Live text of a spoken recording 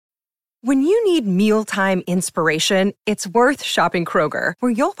When you need mealtime inspiration, it's worth shopping Kroger,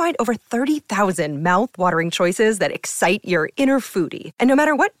 where you'll find over 30,000 mouth-watering choices that excite your inner foodie. And no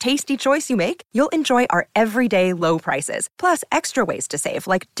matter what tasty choice you make, you'll enjoy our everyday low prices, plus extra ways to save,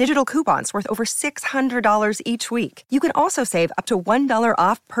 like digital coupons worth over $600 each week. You can also save up to $1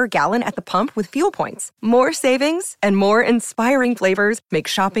 off per gallon at the pump with fuel points. More savings and more inspiring flavors make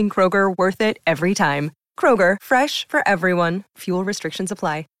shopping Kroger worth it every time. Kroger, fresh for everyone. Fuel restrictions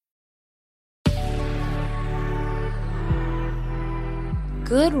apply.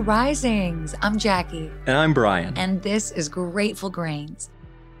 Good risings. I'm Jackie. And I'm Brian. And this is Grateful Grains.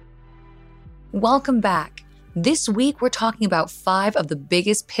 Welcome back. This week, we're talking about 5 of the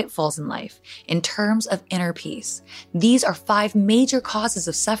biggest pitfalls in life in terms of inner peace. These are 5 major causes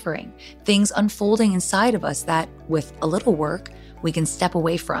of suffering, things unfolding inside of us that, with a little work, we can step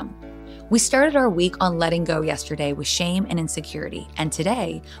away from. We started our week on letting go yesterday with shame and insecurity, and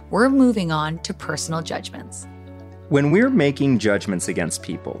today, we're moving on to personal judgments. When we're making judgments against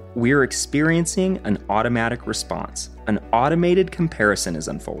people, we're experiencing an automatic response. An automated comparison is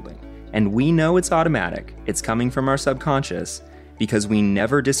unfolding. And we know it's automatic, it's coming from our subconscious, because we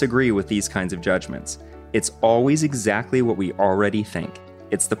never disagree with these kinds of judgments. It's always exactly what we already think.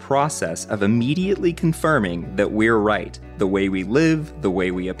 It's the process of immediately confirming that we're right. The way we live, the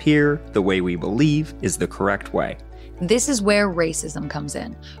way we appear, the way we believe is the correct way. This is where racism comes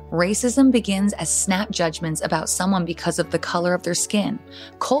in. Racism begins as snap judgments about someone because of the color of their skin.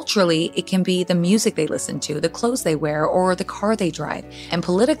 Culturally, it can be the music they listen to, the clothes they wear, or the car they drive. And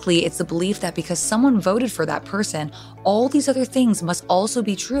politically, it's the belief that because someone voted for that person, all these other things must also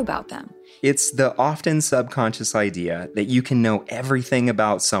be true about them. It's the often subconscious idea that you can know everything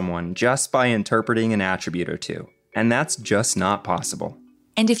about someone just by interpreting an attribute or two. And that's just not possible.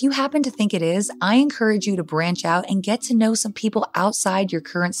 And if you happen to think it is, I encourage you to branch out and get to know some people outside your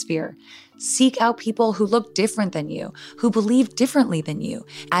current sphere. Seek out people who look different than you, who believe differently than you.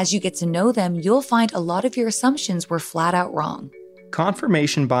 As you get to know them, you'll find a lot of your assumptions were flat out wrong.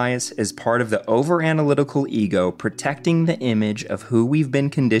 Confirmation bias is part of the over-analytical ego protecting the image of who we've been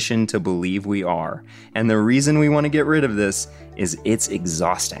conditioned to believe we are. And the reason we want to get rid of this is it's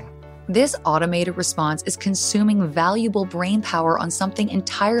exhausting. This automated response is consuming valuable brain power on something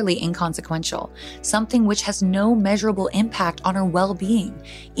entirely inconsequential, something which has no measurable impact on our well-being,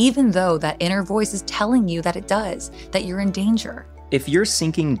 even though that inner voice is telling you that it does, that you're in danger. If you're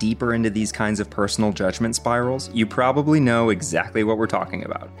sinking deeper into these kinds of personal judgment spirals, you probably know exactly what we're talking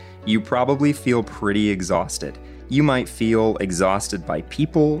about. You probably feel pretty exhausted. You might feel exhausted by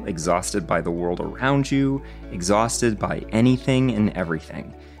people, exhausted by the world around you, exhausted by anything and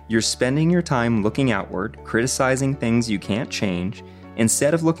everything. You're spending your time looking outward, criticizing things you can't change,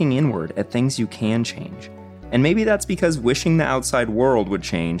 instead of looking inward at things you can change. And maybe that's because wishing the outside world would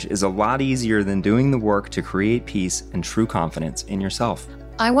change is a lot easier than doing the work to create peace and true confidence in yourself.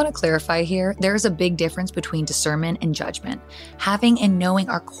 I want to clarify here, there is a big difference between discernment and judgment. Having and knowing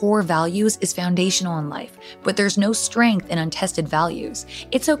our core values is foundational in life, but there's no strength in untested values.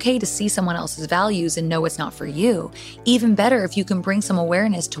 It's okay to see someone else's values and know it's not for you. Even better if you can bring some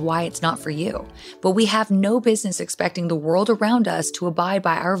awareness to why it's not for you. But we have no business expecting the world around us to abide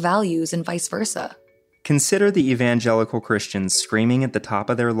by our values and vice versa. Consider the evangelical Christians screaming at the top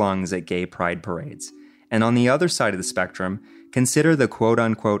of their lungs at gay pride parades. And on the other side of the spectrum, consider the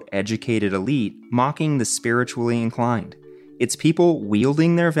quote-unquote educated elite mocking the spiritually inclined. It's people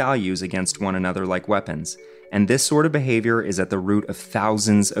wielding their values against one another like weapons, and this sort of behavior is at the root of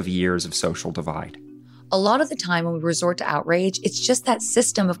thousands of years of social divide. A lot of the time when we resort to outrage, it's just that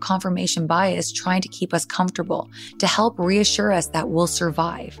system of confirmation bias trying to keep us comfortable, to help reassure us that we'll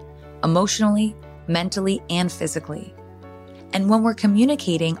survive, emotionally, mentally, and physically. And when we're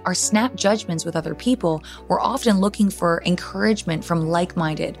communicating our snap judgments with other people, we're often looking for encouragement from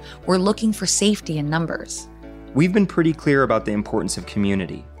like-minded. We're looking for safety in numbers. We've been pretty clear about the importance of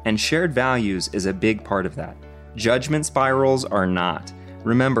community, and shared values is a big part of that. Judgment spirals are not.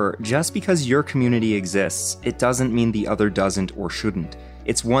 Remember, just because your community exists, it doesn't mean the other doesn't or shouldn't.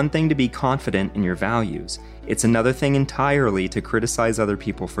 It's one thing to be confident in your values. It's another thing entirely to criticize other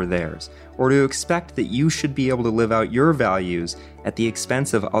people for theirs, or to expect that you should be able to live out your values at the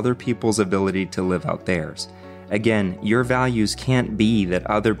expense of other people's ability to live out theirs. Again, your values can't be that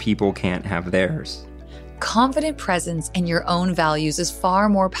other people can't have theirs. Confident presence in your own values is far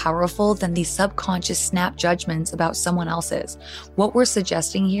more powerful than these subconscious snap judgments about someone else's. What we're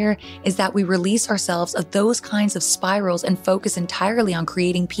suggesting here is that we release ourselves of those kinds of spirals and focus entirely on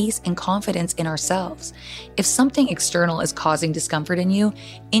creating peace and confidence in ourselves. If something external is causing discomfort in you,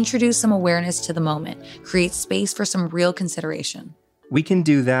 introduce some awareness to the moment. Create space for some real consideration. We can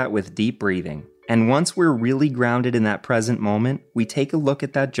do that with deep breathing. And once we're really grounded in that present moment, we take a look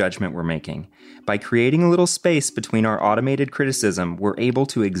at that judgment we're making. By creating a little space between our automated criticism, we're able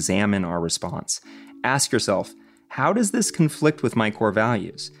to examine our response. Ask yourself, how does this conflict with my core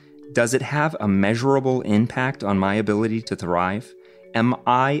values? Does it have a measurable impact on my ability to thrive? Am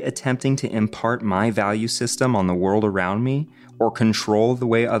I attempting to impart my value system on the world around me or control the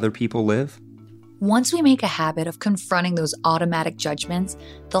way other people live? Once we make a habit of confronting those automatic judgments,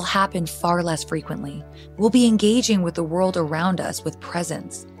 they'll happen far less frequently. We'll be engaging with the world around us with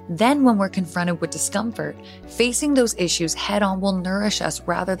presence. Then when we're confronted with discomfort, facing those issues head-on will nourish us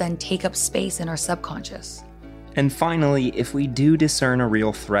rather than take up space in our subconscious. And finally, if we do discern a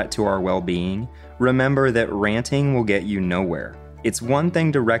real threat to our well-being, remember that ranting will get you nowhere. It's one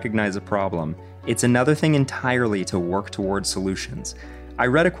thing to recognize a problem. It's another thing entirely to work towards solutions. I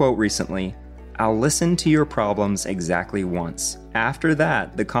read a quote recently, "I'll listen to your problems exactly once. After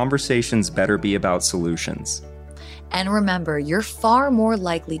that, the conversations better be about solutions." And remember, you're far more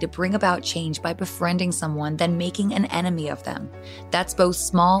likely to bring about change by befriending someone than making an enemy of them. That's both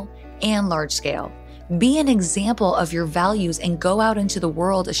small and large scale. Be an example of your values and go out into the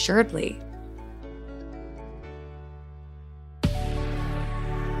world assuredly.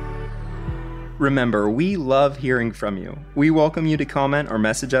 Remember, we love hearing from you. We welcome you to comment or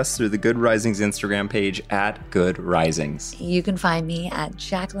message us through the Good Risings Instagram page @GoodRisings. You can find me at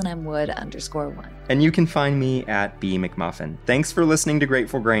JacquelineMWood_1. And you can find me at B McMuffin. Thanks for listening to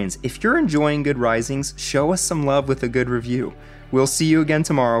Grateful Grains. If you're enjoying Good Risings, show us some love with a good review. We'll see you again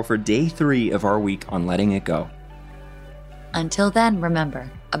tomorrow for day 3 of our week on Letting It Go. Until then,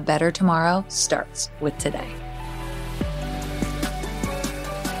 remember, a better tomorrow starts with today.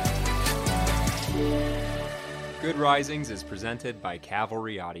 Good Risings is presented by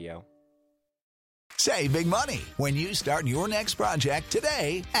Cavalry Audio. Save big money when you start your next project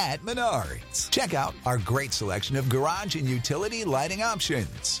today at Menards. Check out our great selection of garage and utility lighting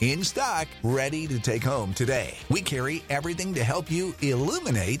options. In stock, ready to take home today. We carry everything to help you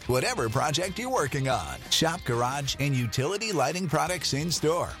illuminate whatever project you're working on. Shop garage and utility lighting products in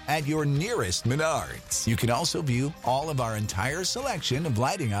store at your nearest Menards. You can also view all of our entire selection of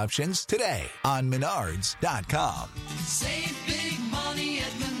lighting options today on Menards.com. Save big money